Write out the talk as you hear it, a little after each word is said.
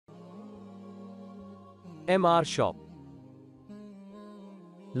MR Shop.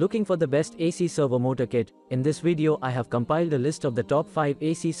 Looking for the best AC servo motor kit? In this video I have compiled a list of the top 5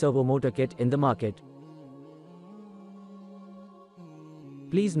 AC servo motor kit in the market.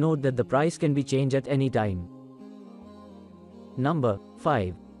 Please note that the price can be changed at any time. Number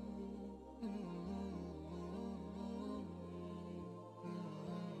 5.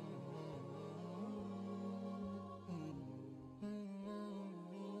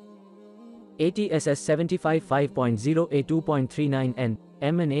 ATSS 75 5.0A 2.39N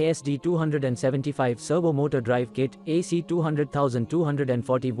MNASD 275 Servo Motor Drive Kit AC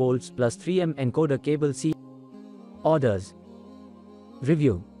 200,240 volts plus 3M encoder cable C. Orders.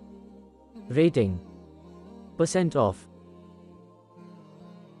 Review. Rating. Percent off.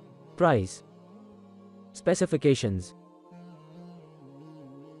 Price. Specifications.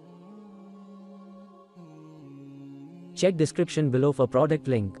 Check description below for product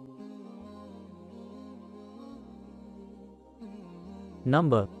link.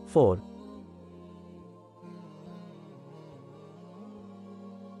 Number 4.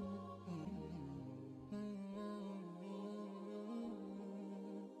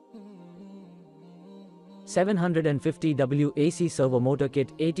 $750 AC Servo Motor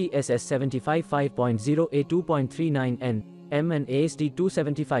Kit ATSS 75 5.0A 2.39N MNASD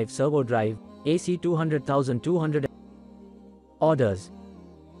 275 Servo Drive AC 200,200. Orders.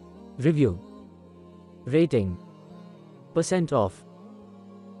 Review. Rating. Percent off.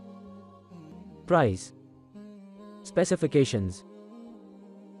 Price. Specifications.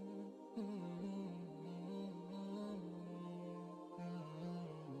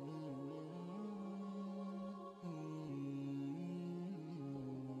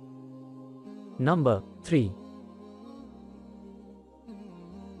 Number 3.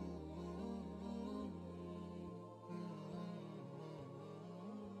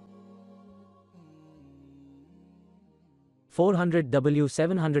 $400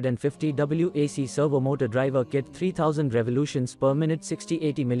 750 AC Servo Motor Driver Kit 3000 revolutions per minute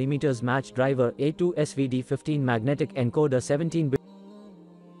 60-80 mm match driver A2 SVD 15 magnetic encoder 17-bit.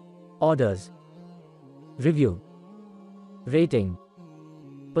 Orders. Review. Rating.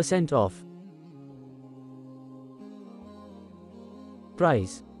 Percent off.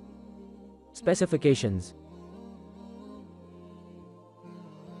 Price. Specifications.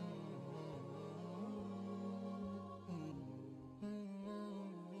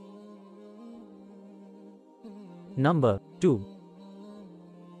 Number 2.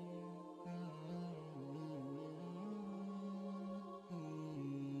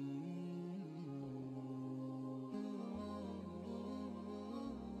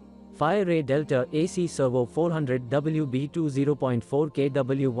 FireRay Delta AC Servo 400 WB2 0.4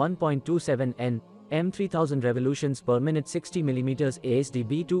 kW 1.27N M3000 revolutions per minute 60 mm ASD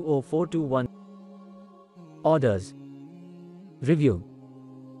B20421. Orders. Review.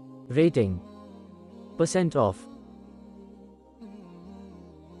 Rating. Percent off.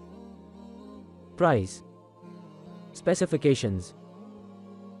 Price. Specifications.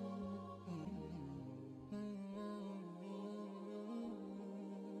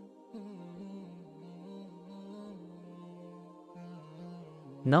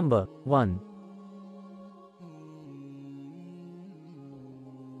 Number 1.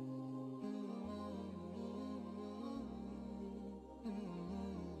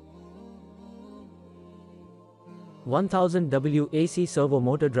 $1,000 AC Servo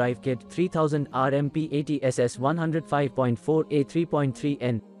Motor Drive Kit 3000 RMP ATSS 105.4A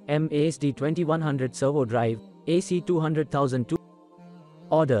 3.3N MASD 2100 Servo Drive AC 200,002.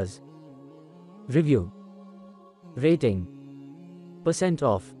 Orders. Review. Rating. Percent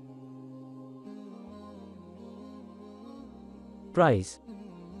off. Price.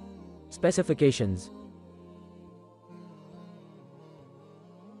 Specifications.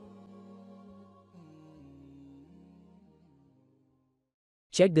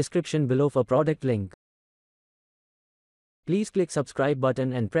 Check description below for product link. Please click subscribe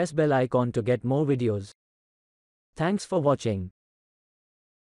button and press bell icon to get more videos. Thanks for watching.